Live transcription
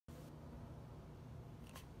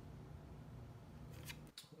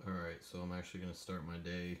Alright, so I'm actually going to start my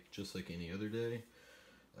day just like any other day.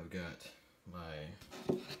 I've got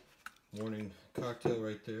my morning cocktail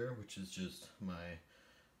right there, which is just my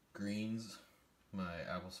greens, my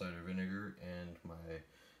apple cider vinegar, and my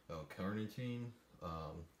L-carnitine.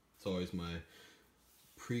 It's always my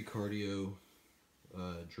pre-cardio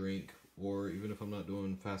drink, or even if I'm not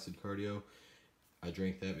doing fasted cardio, I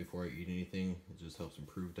drink that before I eat anything. It just helps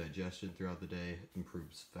improve digestion throughout the day,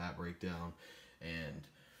 improves fat breakdown, and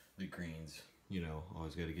the greens, you know,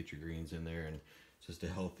 always got to get your greens in there, and just a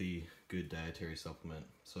healthy, good dietary supplement.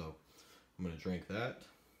 So I'm going to drink that.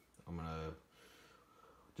 I'm going to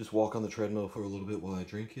just walk on the treadmill for a little bit while I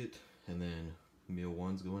drink it, and then meal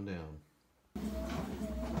one's going down.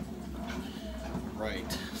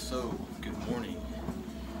 Right, so good morning.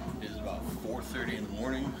 It is about 4:30 in the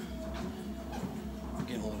morning.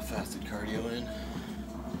 Getting a little fasted cardio in.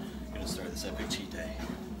 Gonna start this epic cheat day.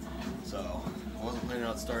 So I wasn't planning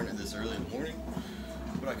on starting it this early in the morning,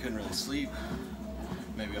 but I couldn't really sleep.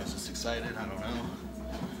 Maybe I was just excited, I don't know.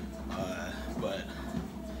 But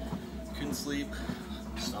couldn't sleep.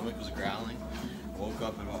 Stomach was growling. Woke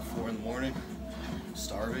up at about 4 in the morning,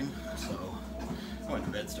 starving. So I went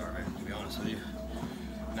to bed starving, to be honest with you.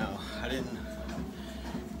 Now, I didn't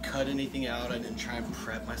cut anything out. I didn't try and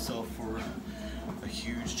prep myself for a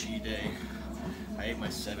huge cheat day. I ate my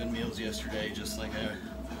 7 meals yesterday just like I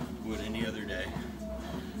would any other day.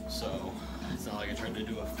 So it's not like I tried to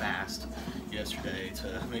do a fast yesterday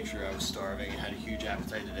to make sure I was starving and had a huge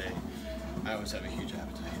appetite today. I always have a huge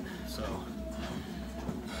appetite. So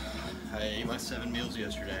I ate my 7 meals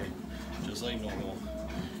yesterday just like normal.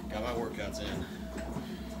 Got my workouts in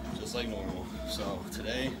just like normal. So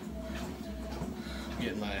today I'm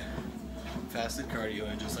getting my fasted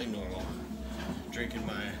cardio in just like normal. Drinking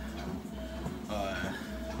my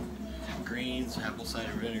greens, apple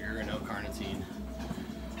cider vinegar, and L-carnitine,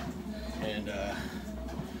 and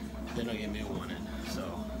then I'll get meal one in. So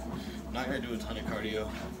I'm not gonna do a ton of cardio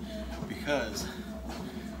because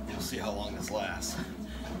you'll see how long this lasts.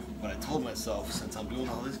 But I told myself, since I'm doing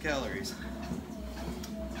all these calories,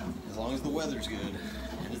 as long as the weather's good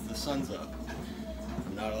and as the sun's up,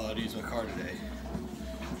 I'm not allowed to use my car today,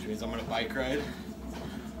 which means I'm gonna bike ride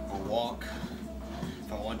or walk.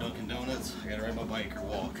 If I want Dunkin' Donuts, I gotta ride my bike or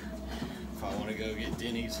walk. If I want to go get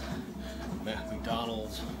Denny's,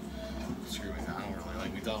 McDonald's, screw me, I don't really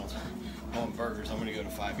like McDonald's. If I want burgers, I'm gonna go to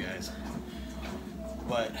Five Guys.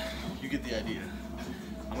 But you get the idea.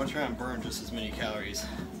 I'm gonna try and burn just as many calories.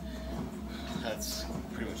 That's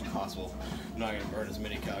pretty much impossible. I'm not gonna burn as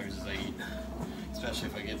many calories as I eat, especially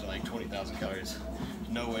if I get to like 20,000 calories. There's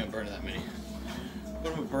no way I'm burning that many. But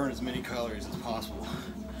I'm gonna burn as many calories as possible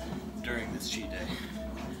during this cheat day.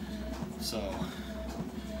 So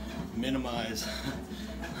minimize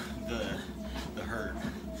the hurt.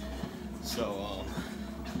 So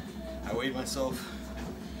I weighed myself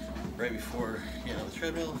right before getting on the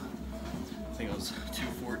treadmill. I think it was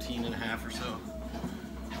 214 and a half or so,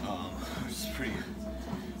 which is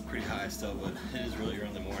pretty high still, but it is really early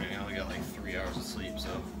in the morning. I only got like 3 hours of sleep, so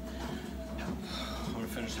I'm gonna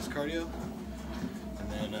finish this cardio,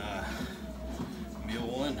 and then meal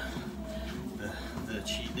one, the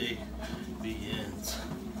cheat day begins.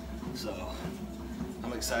 So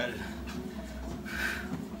I'm excited.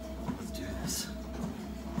 Let's do this.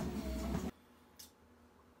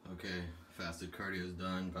 Okay, fasted cardio is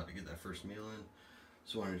done. About to get that first meal in.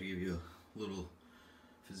 Just wanted to give you a little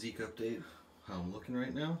physique update, how I'm looking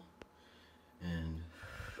right now. And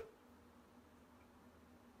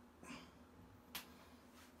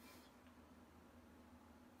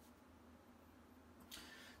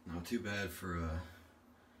not too bad for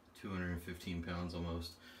 215 pounds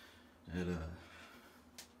almost. At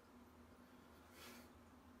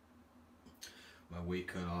my weight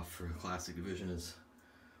cutoff for classic division is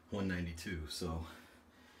 192, so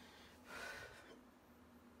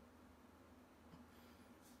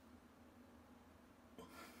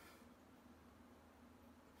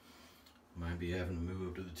might be having to move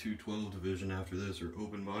up to the 212 division after this, or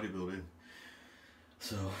open bodybuilding.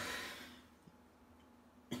 So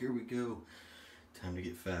here we go. Time to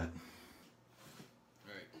get fat.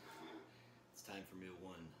 Alright, it's time for meal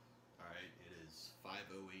one. Alright, it is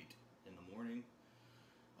 5:08 in the morning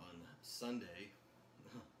on Sunday,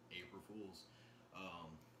 April Fool's.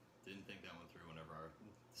 Didn't think that one through whenever I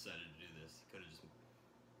decided to do this. Could have just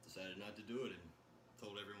decided not to do it and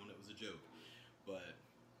told everyone it was a joke. But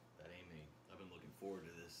that ain't me. I've been looking forward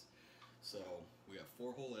to this. So we got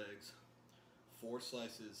 4 whole eggs, 4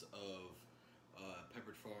 slices of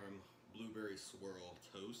Peppered Farm blueberry swirl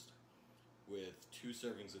toast with 2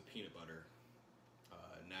 servings of peanut butter,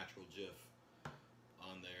 natural Jif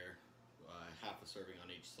on there, half a serving on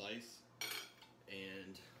each slice,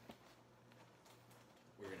 and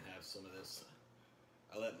we're gonna have some of this.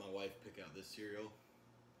 I let my wife pick out this cereal.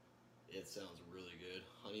 It sounds really good.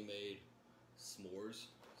 Honey made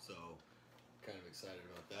s'mores, so kind of excited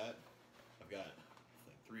about that. I've got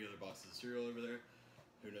like 3 other boxes of cereal over there.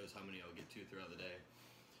 Who knows how many I'll get to throughout the day.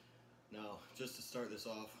 Now, just to start this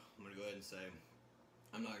off, I'm gonna go ahead and say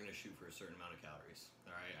I'm not gonna shoot for a certain amount of calories.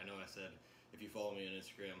 All right, I know I said, if you follow me on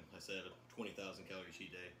Instagram, I said 20,000 calorie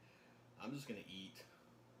cheat day. I'm just gonna eat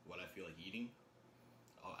what I feel like eating.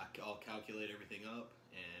 I'll calculate everything up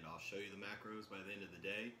and I'll show you the macros by the end of the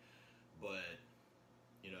day, but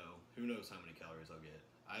you know, who knows how many calories I'll get.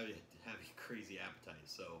 I have a crazy appetite,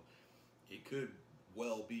 so it could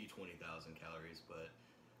well be 20,000 calories, but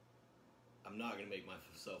I'm not gonna make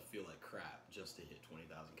myself feel like crap just to hit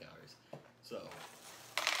 20,000 calories. So,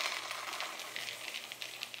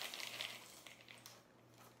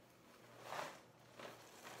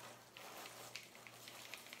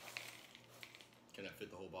 can I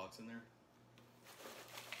fit the whole box in there?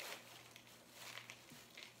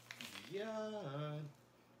 Yeah.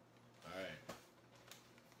 Alright.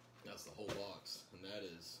 That's the whole box. And that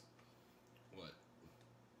is, what,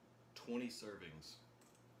 20 servings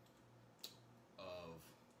of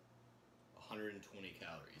 120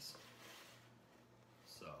 calories.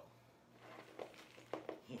 So,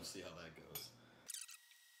 we'll see how that goes.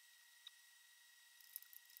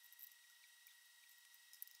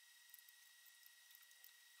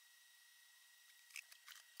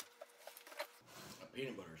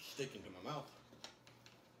 Peanut butter is sticking to my mouth.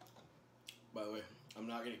 By the way, I'm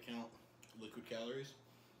not going to count liquid calories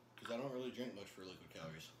because I don't really drink much for liquid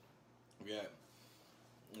calories. We got,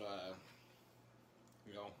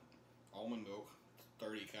 you know, almond milk,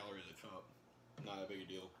 30 calories a cup. Not a big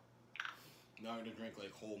deal. Not going to drink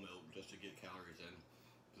like whole milk just to get calories in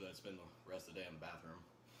because I'd spend the rest of the day in the bathroom.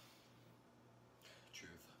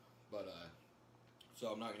 Truth. But, so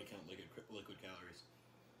I'm not going to count liquid calories.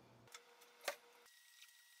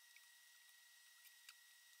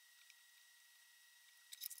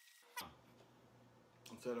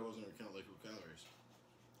 I said I wasn't going to count liquid calories.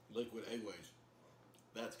 Liquid egg whites,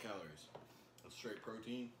 that's calories. That's straight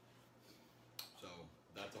protein. So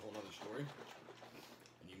that's a whole nother story.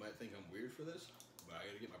 And you might think I'm weird for this, but I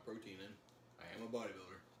got to get my protein in. I am a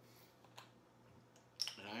bodybuilder.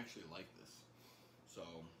 And I actually like this. So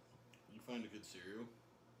you find a good cereal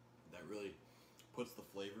that really puts the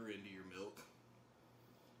flavor into your milk.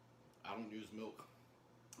 I don't use milk.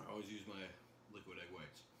 I always use my liquid egg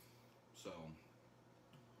whites. So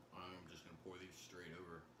I'm just gonna pour these straight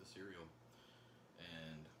over the cereal.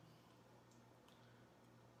 And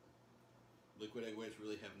liquid egg whites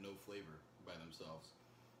really have no flavor by themselves.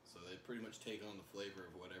 So they pretty much take on the flavor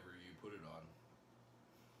of whatever you put it on.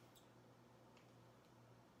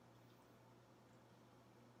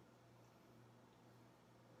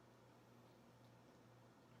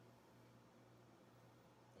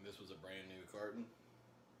 And this was a brand new carton.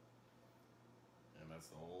 And that's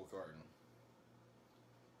the whole carton.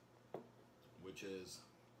 Which is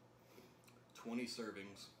 20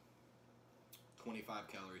 servings, 25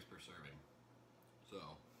 calories per serving. So,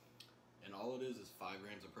 and all it is 5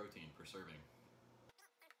 grams of protein per serving.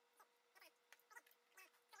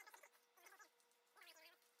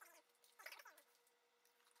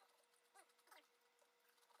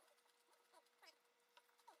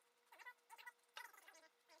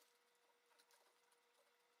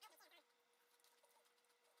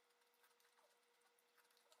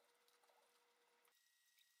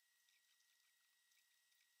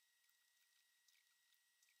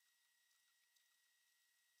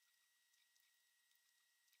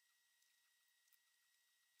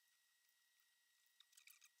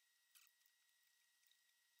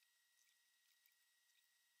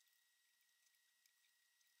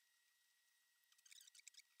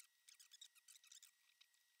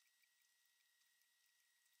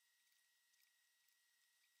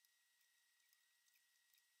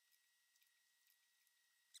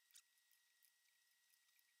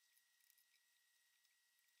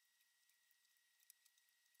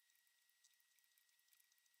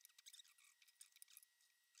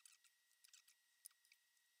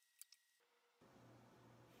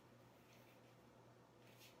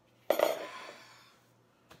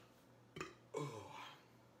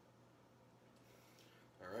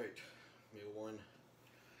 Alright, meal 1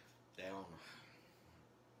 down.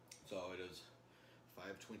 So it is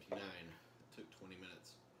 5:29. It took 20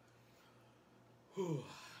 minutes. Whew.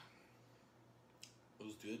 It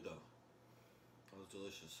was good though. It was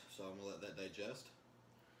delicious. So I'm gonna let that digest.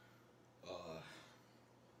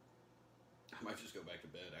 I might just go back to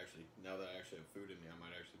bed, actually. Now that I actually have food in me, I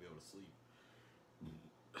might actually be able to sleep.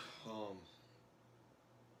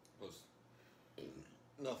 Plus,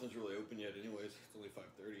 nothing's really open yet anyways. It's only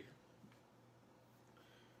 5:30.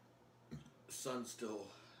 The sun's still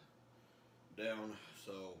down,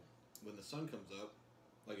 so when the sun comes up,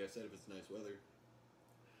 like I said, if it's nice weather,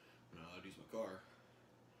 I'm not allowed to use my car.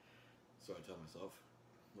 So I tell myself,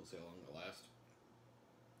 we'll see how long it'll last.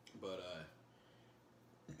 But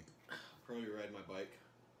I'll probably ride my bike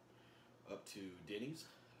up to Denny's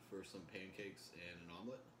for some pancakes and an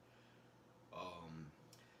omelet.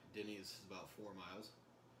 Denny's is about 4 miles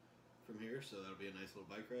from here, so that'll be a nice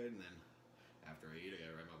little bike ride. And then after I eat, I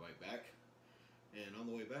gotta ride my bike back. And on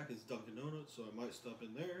the way back is Dunkin' Donuts, so I might stop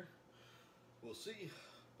in there. We'll see.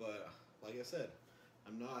 But like I said,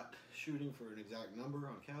 I'm not shooting for an exact number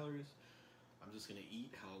on calories. I'm just gonna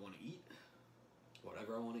eat how I want to eat,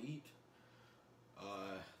 whatever I want to eat.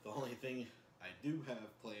 The only thing I do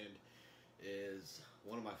have planned is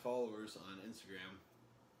one of my followers on Instagram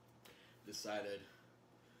decided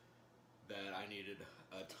that I needed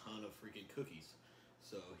a ton of freaking cookies.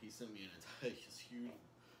 So he sent me this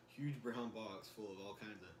huge brown box full of all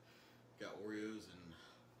kinds of, got Oreos and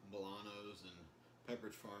Milanos and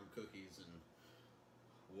Pepperidge Farm cookies and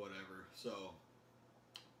whatever. So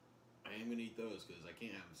I am gonna eat those because I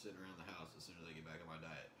can't have them sitting around the house as soon as I get back on my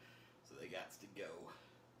diet. So they got to go.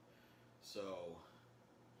 So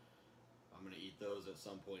I'm gonna eat those at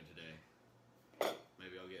some point today.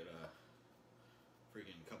 Maybe I'll get a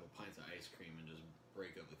freaking couple pints of ice cream and just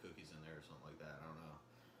break up the cookies in there or something like that. I don't know.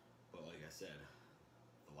 But like I said,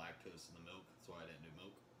 the lactose in the milk, that's why I didn't do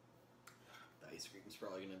milk. The ice cream is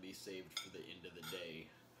probably gonna be saved for the end of the day.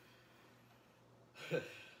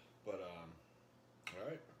 But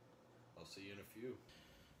alright. I'll see you in a few.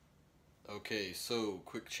 Okay, so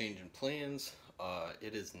quick change in plans.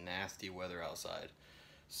 It is nasty weather outside.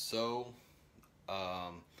 So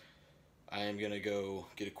I am gonna go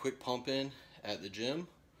get a quick pump in at the gym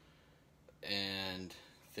and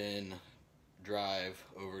then drive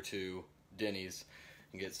over to Denny's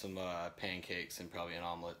and get some pancakes and probably an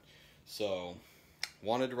omelet. So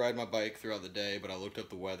wanted to ride my bike throughout the day, but I looked up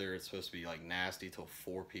the weather. It's supposed to be like nasty till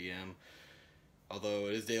 4 p.m. Although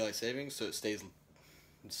it is daylight savings, so the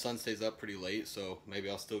sun stays up pretty late, so maybe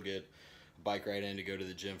I'll still get a bike ride in to go to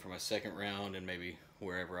the gym for my second round and maybe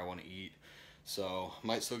wherever I want to eat. So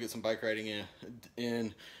might still get some bike riding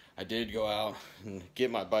in. I did go out and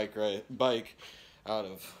get my bike out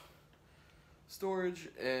of storage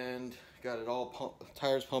and got it all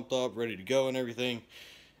tires pumped up, ready to go and everything.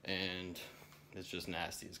 And it's just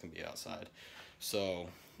nasty. It's gonna be outside. So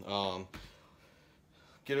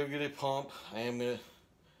get a pump. I am gonna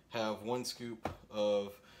have 1 scoop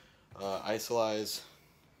of Isolized,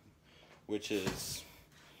 which is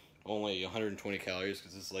only 120 calories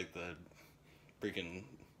because it's like the freaking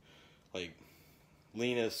like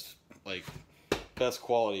leanest, like best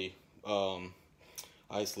quality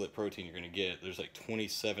isolate protein you're gonna get. There's like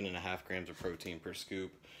 27.5 grams of protein per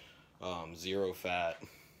scoop, 0 fat,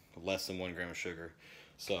 less than 1 gram of sugar.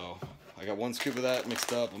 So I got 1 scoop of that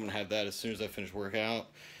mixed up. I'm gonna have that as soon as I finish working out,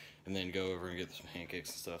 and then go over and get some pancakes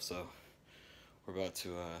and stuff. So we're about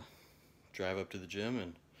to drive up to the gym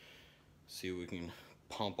and see if we can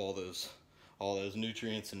pump all those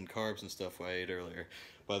nutrients and carbs and stuff I ate earlier.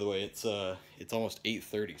 By the way, it's almost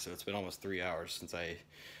 8:30, so it's been almost 3 hours since I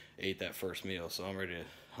ate that first meal. So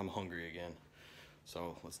I'm hungry again.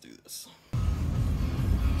 So let's do this.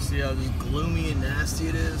 See how just gloomy and nasty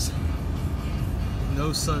it is?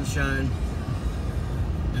 No sunshine,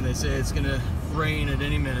 and they say it's gonna rain at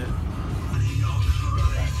any minute.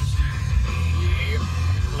 Yeah,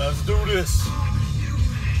 let's do this.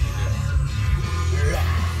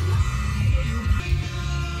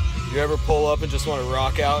 You ever pull up and just want to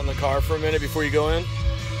rock out in the car for a minute before you go in?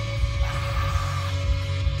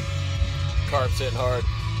 Carbs hitting hard.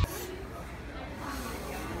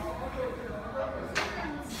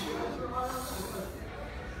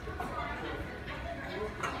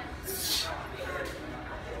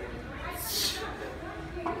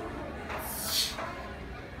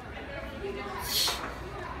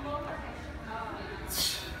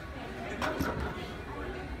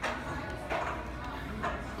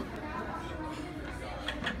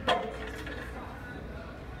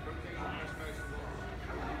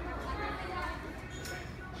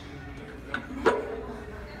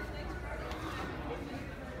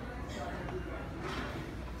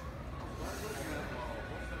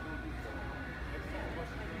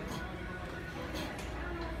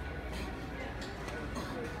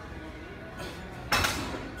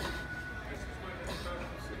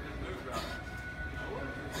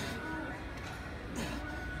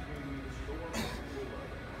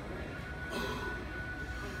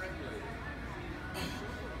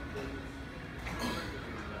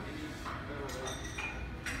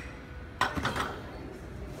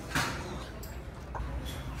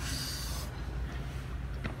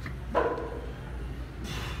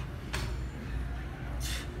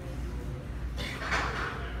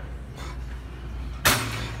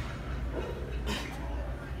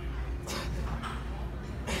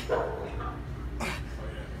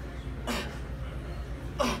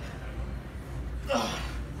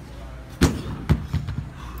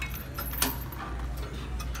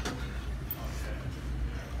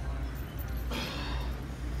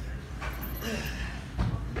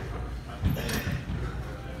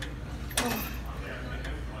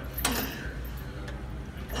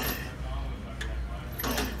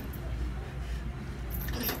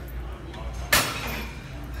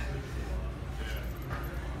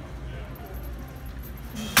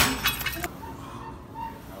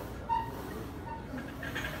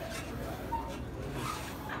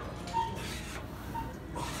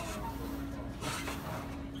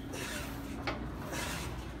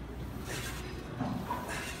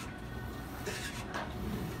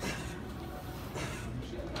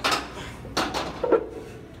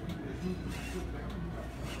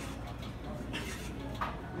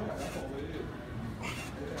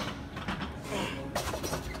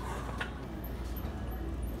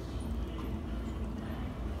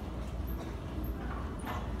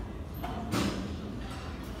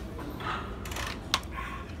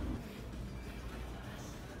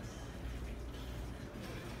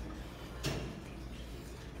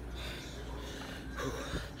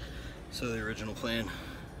 So the original plan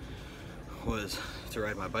was to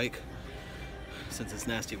ride my bike since it's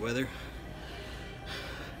nasty weather.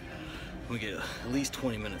 We get at least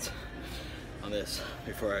 20 minutes on this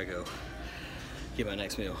before I go get my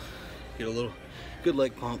next meal. Get a little good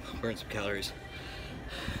leg pump, burn some calories,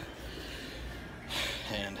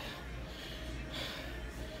 and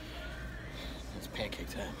it's pancake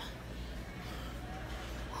time.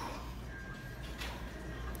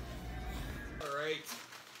 All right.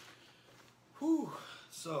 Whew.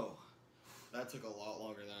 So that took a lot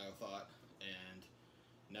longer than I thought, and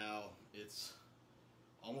now it's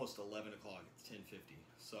almost 11 o'clock. It's 10:50.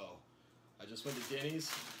 So I just went to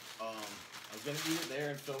Denny's. I was gonna eat it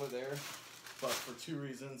there and film it there, but for two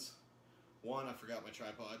reasons. One, I forgot my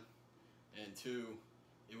tripod, and two,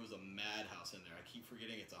 it was a madhouse in there. I keep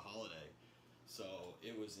forgetting it's a holiday. So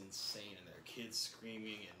it was insane in there. Kids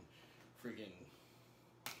screaming and freaking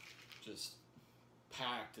just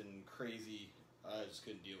packed and crazy. I just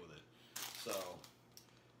couldn't deal with it. So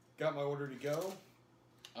got my order to go.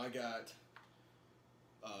 I got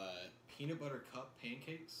peanut butter cup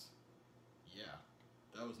pancakes. Yeah,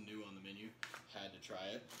 that was new on the menu. Had to try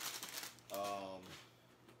it.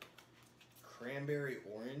 Cranberry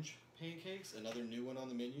orange pancakes, another new one on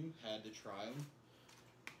the menu. Had to try them.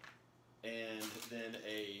 And then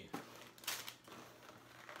a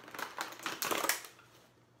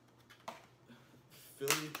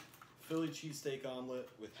Philly cheesesteak omelet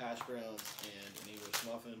with hash browns and an English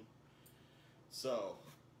muffin. So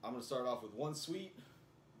I'm gonna start off with one sweet,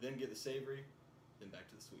 then get the savory, then back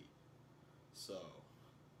to the sweet. So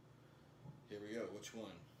here we go. Which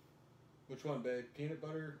one? Which one, babe? Peanut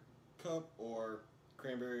butter cup or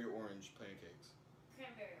cranberry orange pancakes?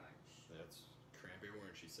 Cranberry orange. That's cranberry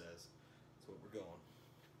orange, she says. That's what we're going.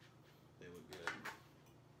 They look good.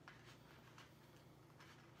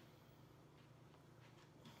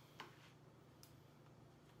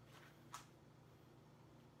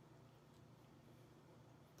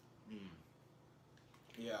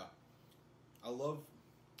 Yeah, I love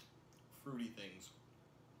fruity things.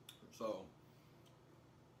 So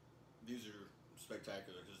these are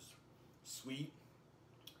spectacular. Just sweet,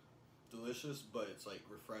 delicious, but it's like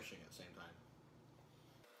refreshing at the same time.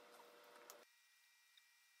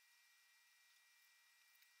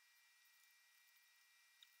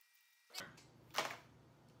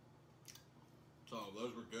 So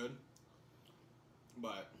those were good,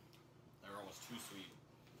 but they were almost too sweet.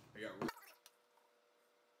 I got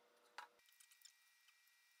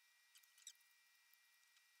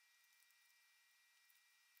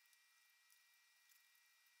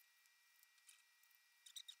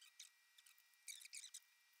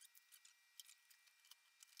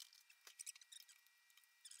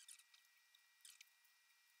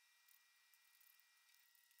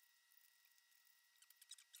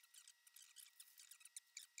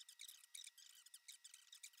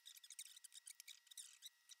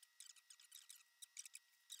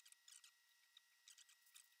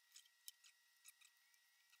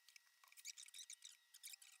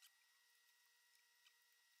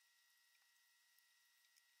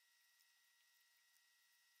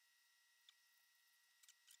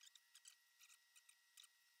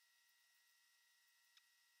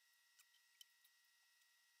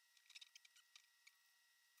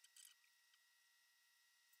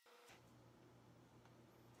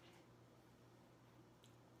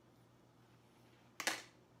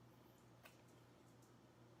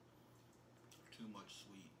too much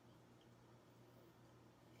sweet.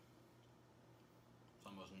 It's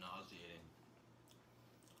almost nauseating.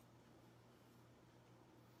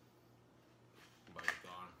 But it's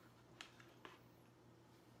gone.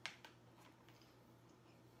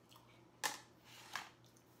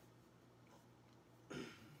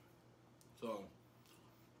 So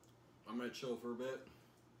I'm gonna chill for a bit.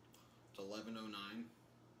 It's 11:09.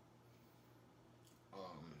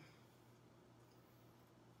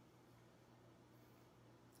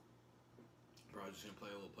 Probably just gonna play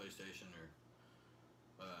a little PlayStation or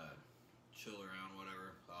chill around,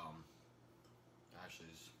 whatever.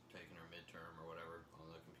 Ashley's taking her midterm or whatever on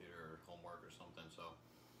the computer or homework or something, so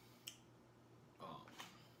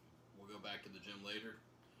we'll go back to the gym later.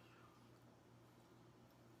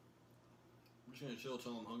 I'm just gonna chill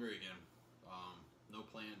till I'm hungry again. No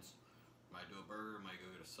plans. Might do a burger, might go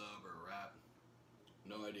get a sub or a wrap.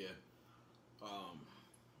 No idea.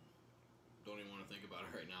 Don't even want to think about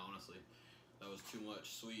it right now, honestly. That was too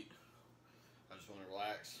much sweet. I just want to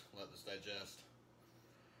relax, let this digest.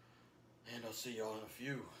 And I'll see y'all in a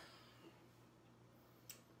few.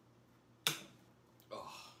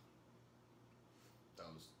 Oh, that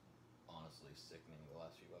was honestly sickening the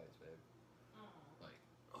last few bites, babe. Oh. Like,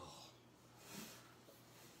 oh.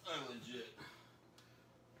 I legit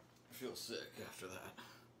feel sick after that.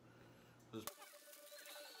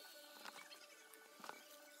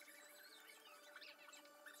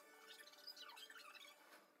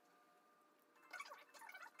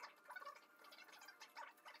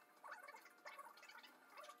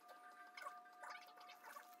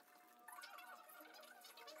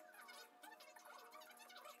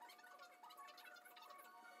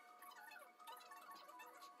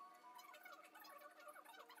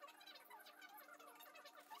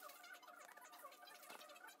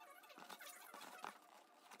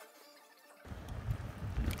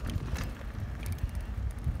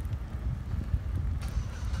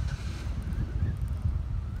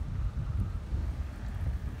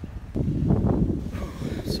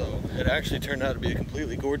 So it actually turned out to be a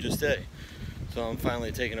completely gorgeous day. So I'm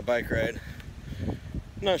finally taking a bike ride.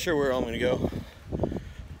 Not sure where I'm gonna go.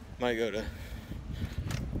 Might go to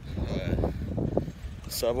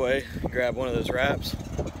Subway, grab one of those wraps.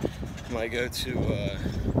 Might go to,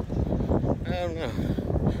 I don't know.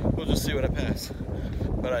 We'll just see what I pass.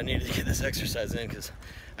 But I needed to get this exercise in because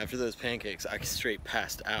after those pancakes, I straight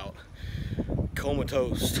passed out,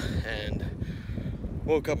 comatose, and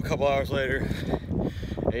woke up a couple hours later,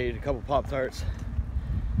 ate a couple Pop-Tarts,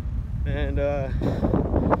 and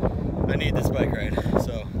I need this bike ride,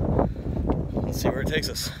 so let's see where it takes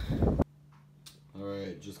us.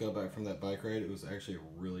 Alright, just got back from that bike ride. It was actually a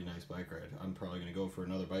really nice bike ride. I'm probably going to go for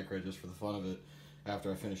another bike ride just for the fun of it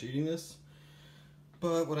after I finish eating this.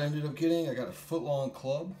 But what I ended up getting, I got a foot-long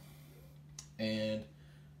club, and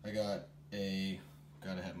I got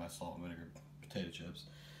gotta have my salt and vinegar potato chips,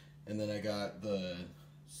 and then I got the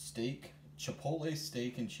Chipotle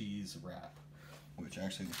steak and cheese wrap, which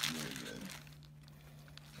actually looks really good.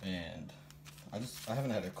 And I haven't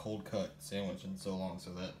had a cold cut sandwich in so long, so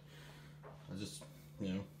that I just,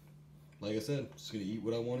 you know, like I said, just gonna eat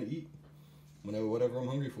what I want to eat, whatever I'm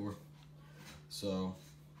hungry for. So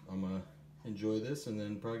I'm gonna enjoy this and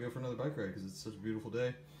then probably go for another bike ride because it's such a beautiful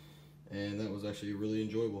day, and that was actually really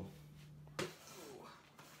enjoyable.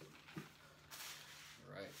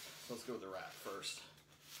 Alright, so let's go with the wrap first,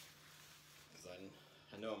 because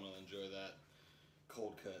I know I'm gonna enjoy that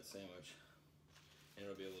cold cut sandwich, and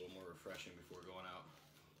it'll be a little more refreshing before going out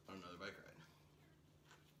on another bike ride.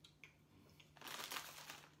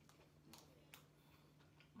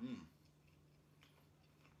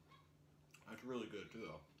 That's really good too,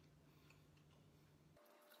 though.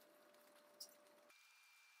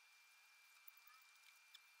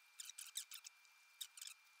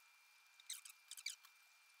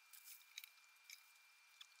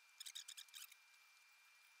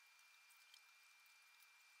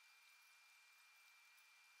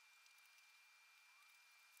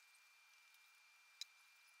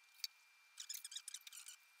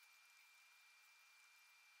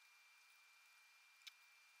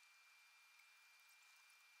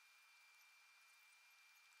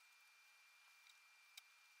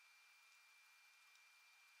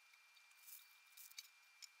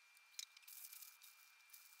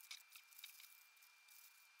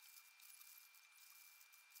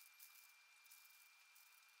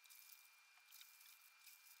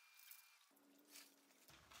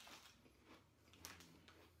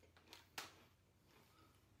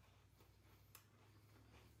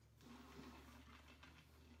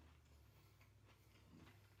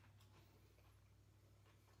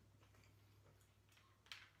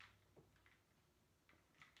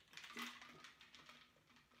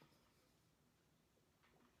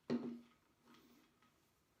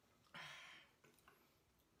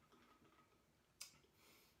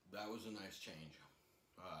 That was a nice change.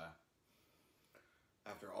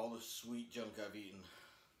 After all the sweet junk I've eaten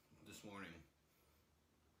this morning,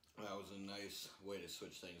 that was a nice way to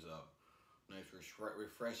switch things up. Nice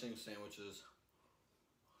refreshing sandwiches,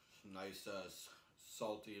 some nice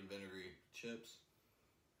salty and vinegary chips.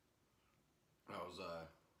 That was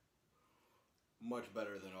much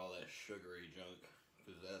better than all that sugary junk,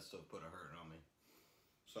 because that stuff put a hurting on me.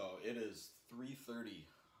 So it is 3:30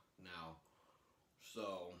 now.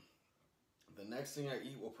 So the next thing I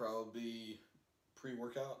eat will probably be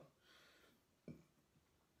pre-workout.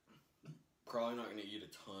 Probably not going to eat a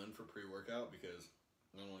ton for pre-workout because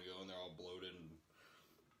I don't want to go in there all bloated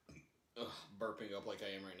and burping up like I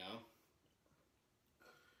am right now.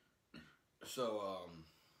 So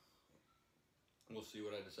we'll see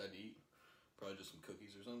what I decide to eat. Probably just some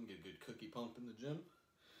cookies or something. Get a good cookie pump in the gym.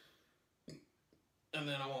 And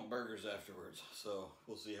then I want burgers afterwards. So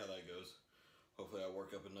we'll see how that goes. Hopefully I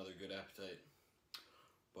work up another good appetite.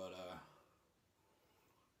 But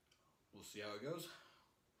we'll see how it goes.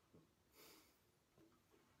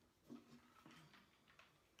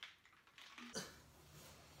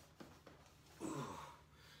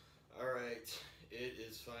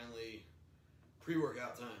 finally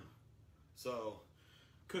pre-workout time. So,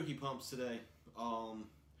 cookie pumps today.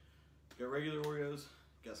 Got regular Oreos,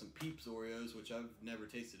 got some Peeps Oreos, which I've never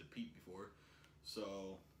tasted a Peep before.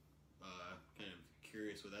 So, kind of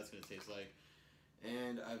curious what that's gonna taste like.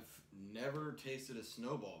 And I've never tasted a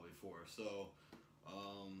Snowball before, so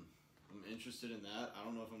I'm interested in that. I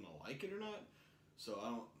don't know if I'm gonna like it or not, so I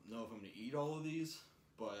don't know if I'm gonna eat all of these,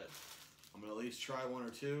 but I'm gonna at least try one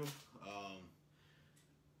or two.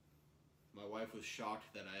 My wife was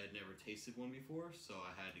shocked that I had never tasted one before, so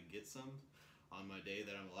I had to get some on my day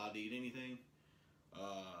that I'm allowed to eat anything.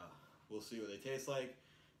 We'll see what they taste like. It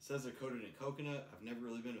says they're coated in coconut. I've never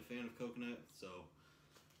really been a fan of coconut, so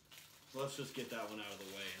let's just get that one out of the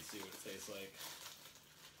way and see what it tastes like.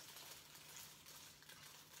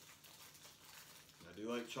 I do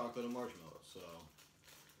like chocolate and marshmallow, so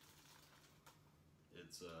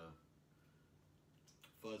it's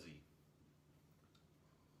fuzzy.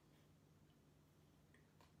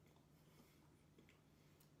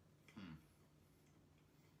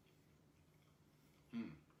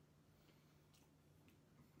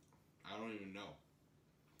 I don't even know.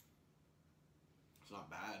 It's not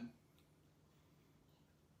bad.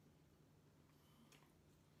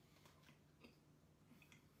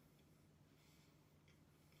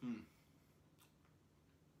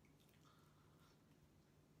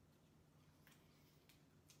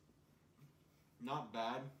 Not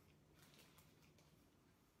bad.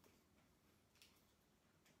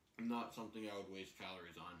 Not something I would waste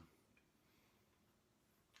calories on.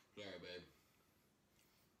 Sorry, babe.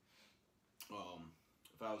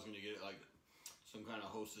 If I was gonna get like some kind of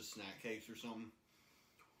Hostess snack cakes or something,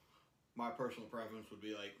 my personal preference would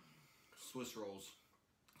be like Swiss rolls,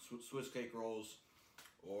 Swiss cake rolls,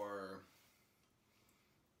 or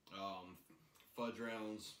fudge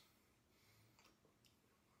rounds.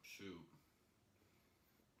 Shoot,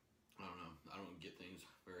 I don't know. I don't get things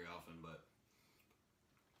very often, but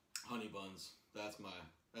honey buns. That's my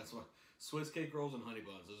Swiss cake rolls and honey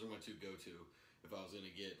buns. Those are my two go-to if I was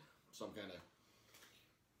gonna get some kind of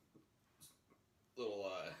little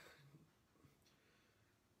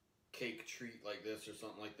cake treat like this or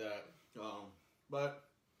something like that. But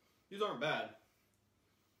these aren't bad.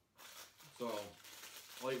 So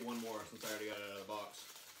I'll eat one more since I already got it out of the box.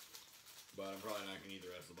 But I'm probably not gonna eat the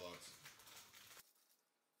rest of the box.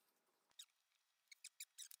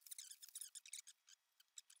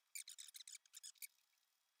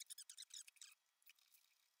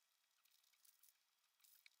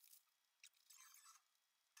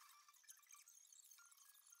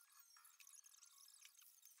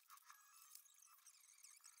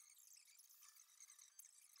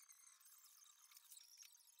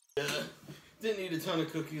 Yeah, didn't eat a ton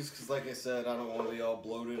of cookies because, like I said, I don't want to be all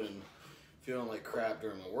bloated and feeling like crap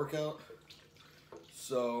during my workout.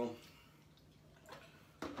 So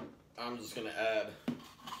I'm just going to add a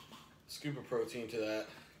scoop of protein to that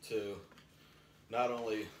to not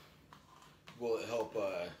only will it help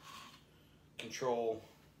control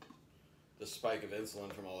the spike of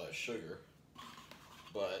insulin from all that sugar,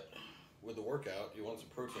 but with the workout, you want some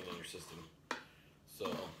protein in your system.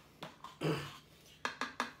 So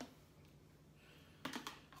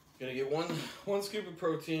gonna get one scoop of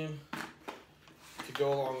protein to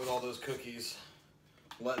go along with all those cookies.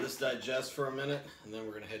 Let this digest for a minute, and then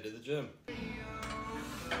we're gonna head to the gym.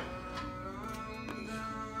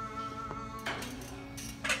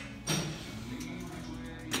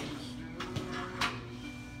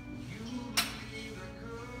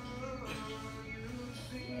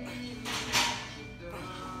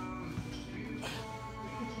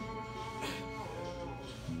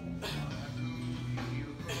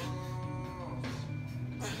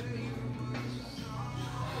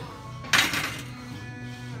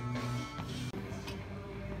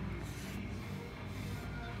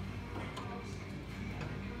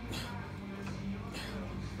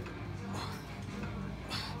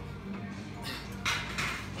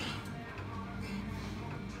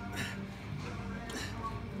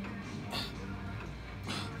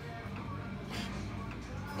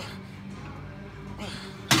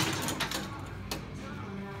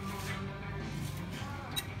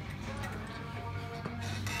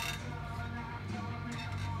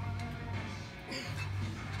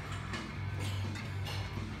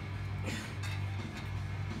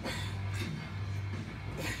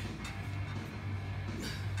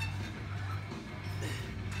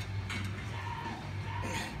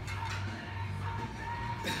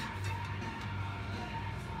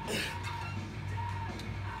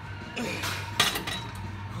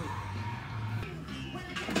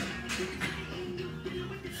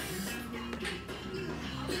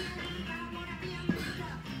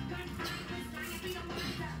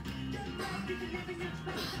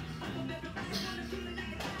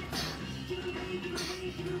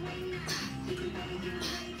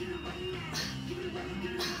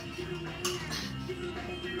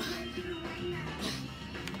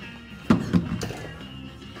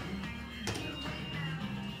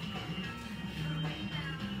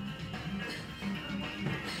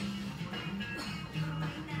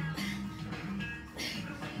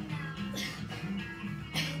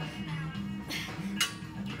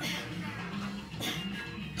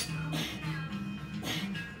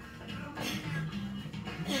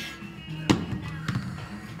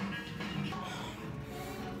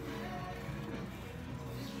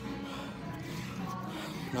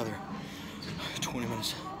 Another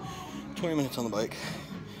 20 minutes on the bike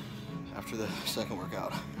after the second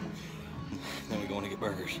workout. Then we go in to get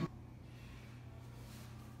burgers.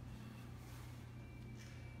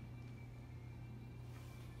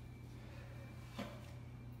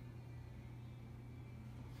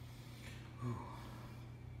 Whew.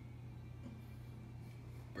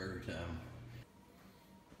 Burger time.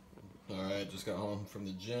 Alright, just got home from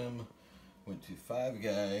the gym. Went to Five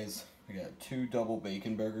Guys. I got 2 double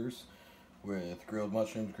bacon burgers with grilled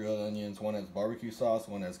mushrooms, grilled onions. One has barbecue sauce,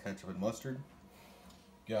 one has ketchup and mustard.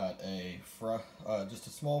 Got a fry, just a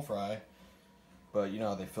small fry, but you know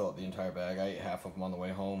how they fill up the entire bag. I ate half of them on the way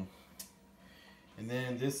home. And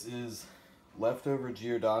then this is leftover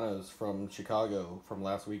Giordano's from Chicago from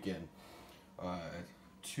last weekend.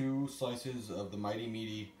 2 slices of the Mighty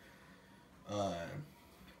Meaty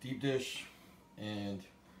deep dish and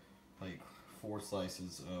like 4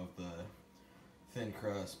 slices of the thin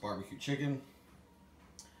crust barbecue chicken.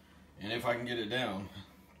 And if I can get it down,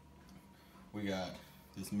 we got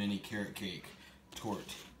this mini carrot cake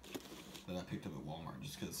tort that I picked up at Walmart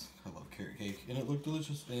just because I love carrot cake and it looked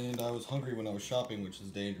delicious and I was hungry when I was shopping, which is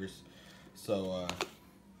dangerous. So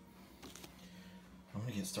I'm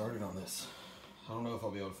gonna get started on this. I don't know if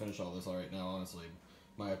I'll be able to finish all this all right now, honestly.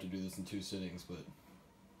 Might have to do this in 2 sittings, but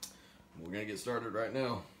we're gonna get started right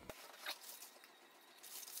now.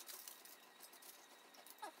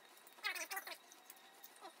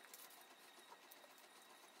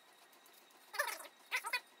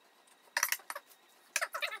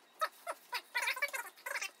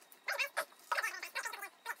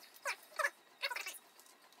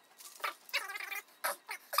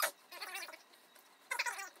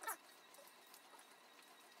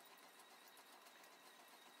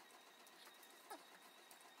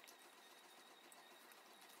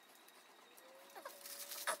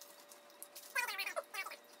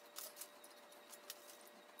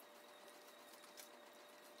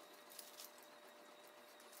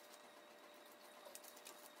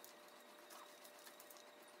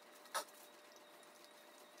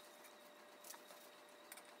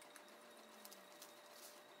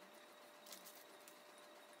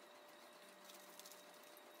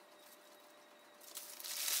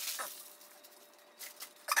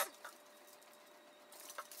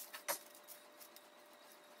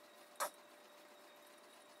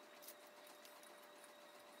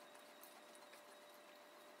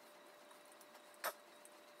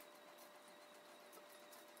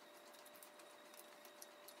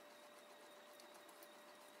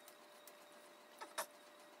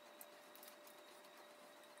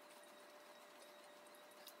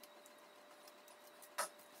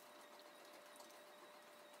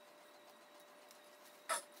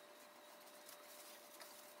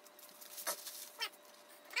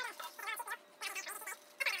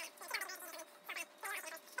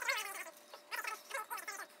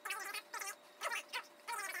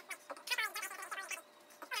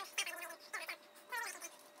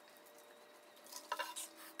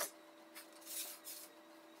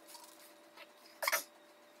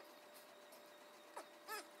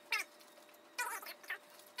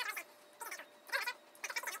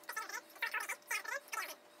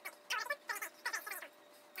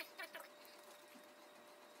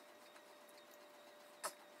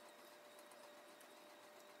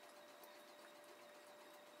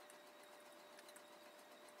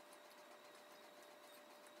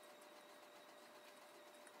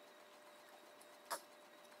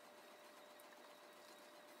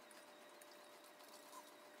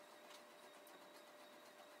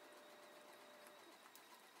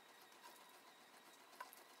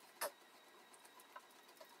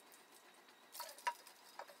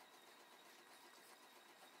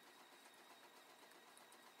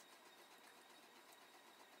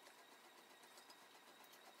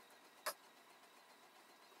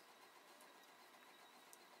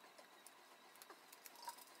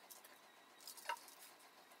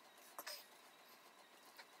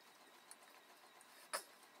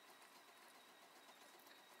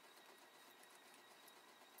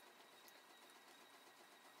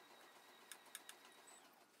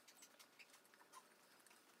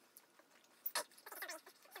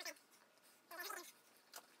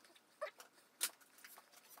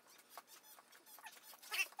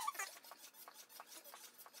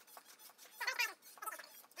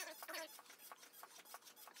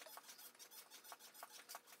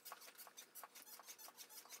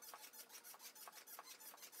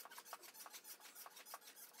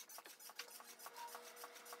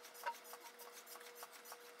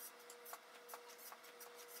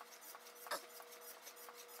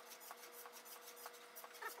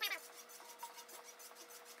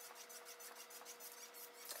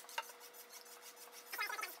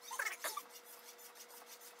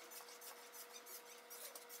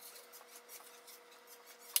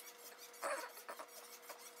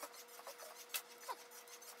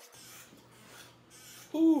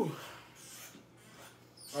 Whew.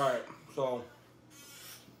 Alright, so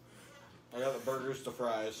I got the burgers, the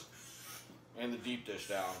fries, and the deep dish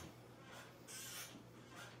down.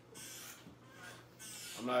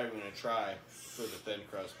 I'm not even going to try for the thin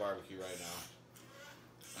crust barbecue right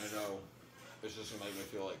now. I know it's just going to make me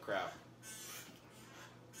feel like crap.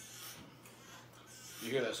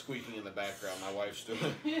 You hear that squeaking in the background. My wife's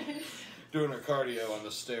doing her cardio on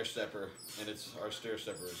the stair stepper, and our stair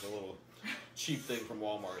stepper is a little cheap thing from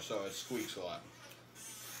Walmart, so it squeaks a lot.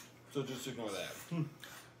 So just ignore that.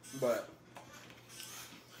 But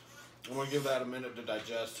I'm gonna give that a minute to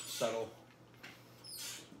digest, settle.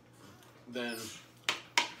 Then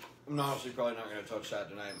I'm honestly probably not gonna touch that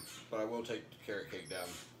tonight, but I will take the carrot cake down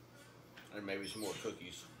and maybe some more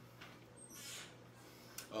cookies.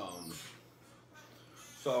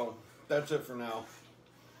 So that's it for now.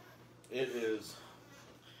 It is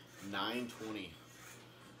 9:20,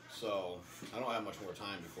 so I don't have much more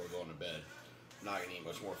time before going to bed. I'm not gonna eat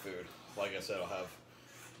much more food. Like I said, I'll have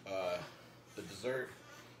the dessert,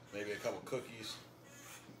 maybe a couple cookies.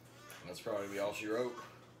 That's probably be all she wrote.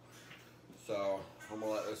 So I'm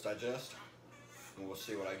gonna let this digest, and we'll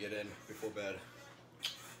see what I get in before bed.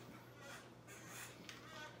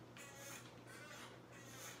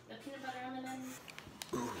 The peanut butter M&Ms.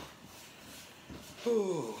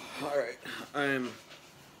 Ooh, all right. I'm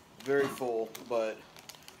very full, but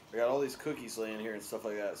I got all these cookies laying here and stuff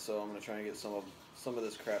like that, so I'm gonna try and get some of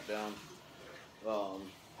this crap down.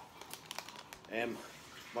 And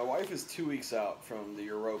my wife is 2 weeks out from the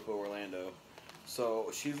Europa Orlando,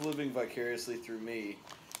 so she's living vicariously through me,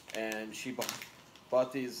 and she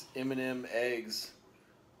bought these M&M eggs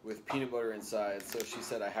with peanut butter inside, so she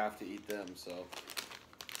said I have to eat them, so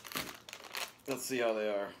let's see how they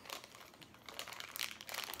are.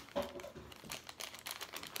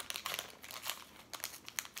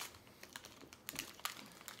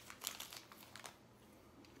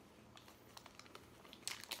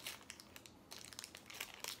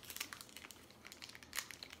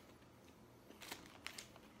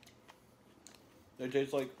 They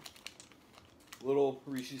taste like little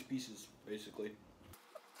Reese's Pieces, basically.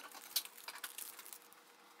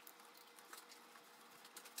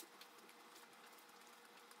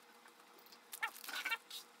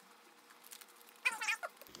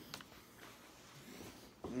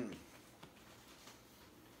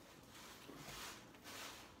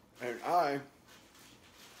 And I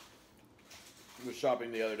was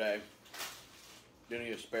shopping the other day,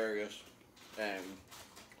 getting asparagus and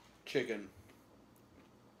chicken,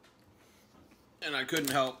 and I couldn't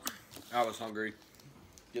help. I was hungry.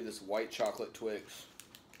 Get this white chocolate Twix.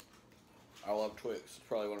 I love Twix. It's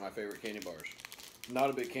probably one of my favorite candy bars. Not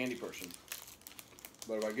a big candy person,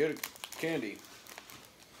 but if I get a candy,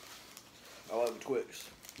 I love a Twix.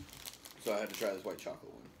 So I had to try this white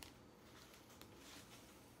chocolate one.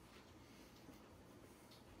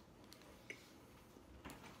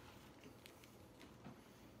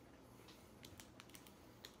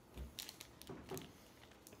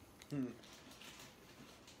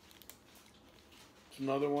 It's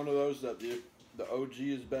another one of those that the OG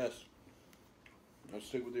is best. I'll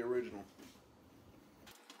stick with the original.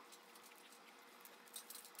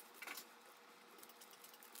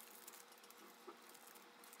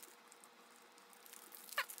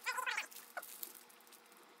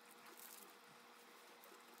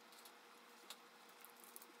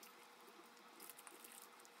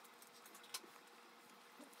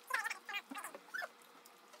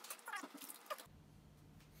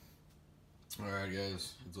 Alright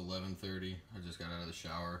guys, it's 11:30. I just got out of the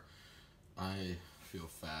shower. I feel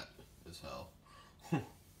fat as hell.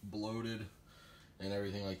 Bloated and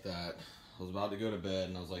everything like that. I was about to go to bed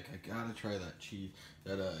and I was like, I gotta try that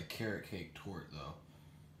carrot cake torte though.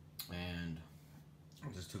 And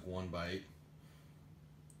I just took one bite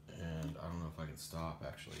and I don't know if I can stop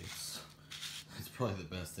actually. It's probably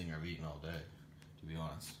the best thing I've eaten all day, to be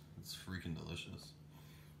honest. It's freaking delicious.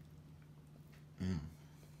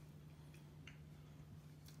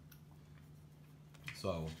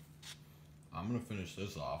 So, I'm gonna finish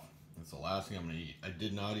this off. It's the last thing I'm gonna eat. I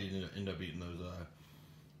did not end up eating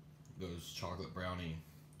those chocolate brownie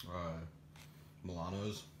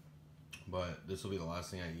Milanos, but this will be the last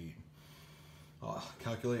thing I eat. I'll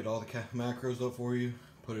calculate all the macros up for you,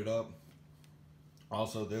 put it up.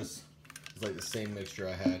 Also, this is like the same mixture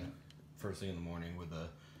I had first thing in the morning with the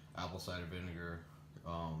apple cider vinegar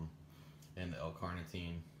and the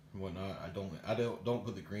L-carnitine and whatnot. I don't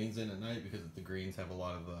put the greens in at night because the greens have a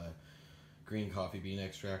lot of green coffee bean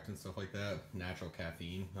extract and stuff like that, natural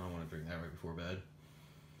caffeine. I don't want to drink that right before bed.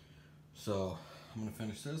 So I'm gonna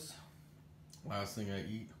finish this last thing I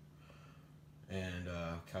eat, and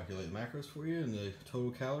calculate the macros for you and the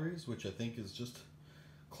total calories, which I think is just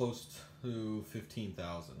close to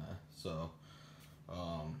 15,000. So,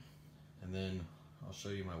 and then I'll show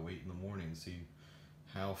you my weight in the morning and see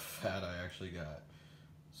how fat I actually got.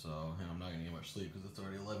 So, and I'm not gonna get much sleep because it's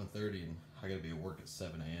already 11:30 and I gotta be at work at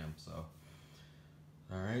 7 a.m. So,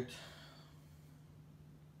 all right.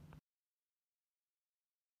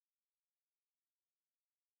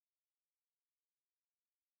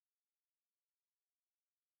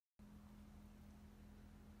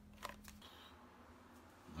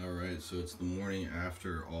 Alright, so it's the morning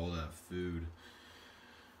after all that food.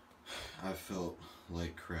 I felt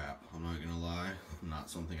like crap, I'm not gonna lie. Not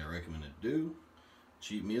something I recommend to do.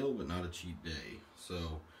 Cheat meal, but not a cheat day.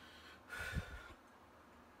 So,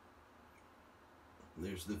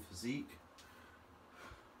 there's the physique.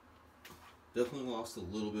 Definitely lost a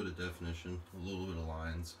little bit of definition, a little bit of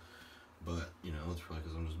lines. But, you know, it's probably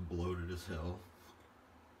because I'm just bloated as hell.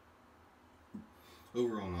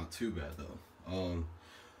 Overall, not too bad though.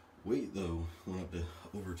 Weight though went up to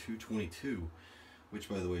over 222, which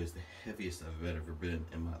by the way is the heaviest I've ever been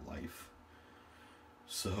in my life.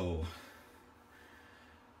 So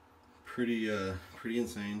pretty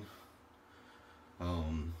insane.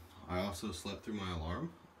 I also slept through my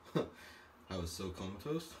alarm. I was so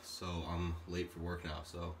comatose, so I'm late for work now.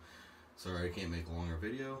 So sorry I can't make a longer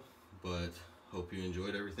video, but hope you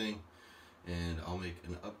enjoyed everything, and I'll make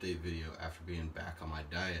an update video after being back on my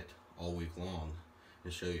diet all week long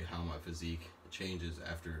and show you how my physique changes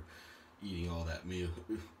after eating all that meal,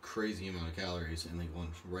 crazy amount of calories, and then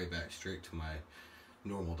going right back straight to my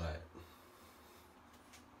normal diet.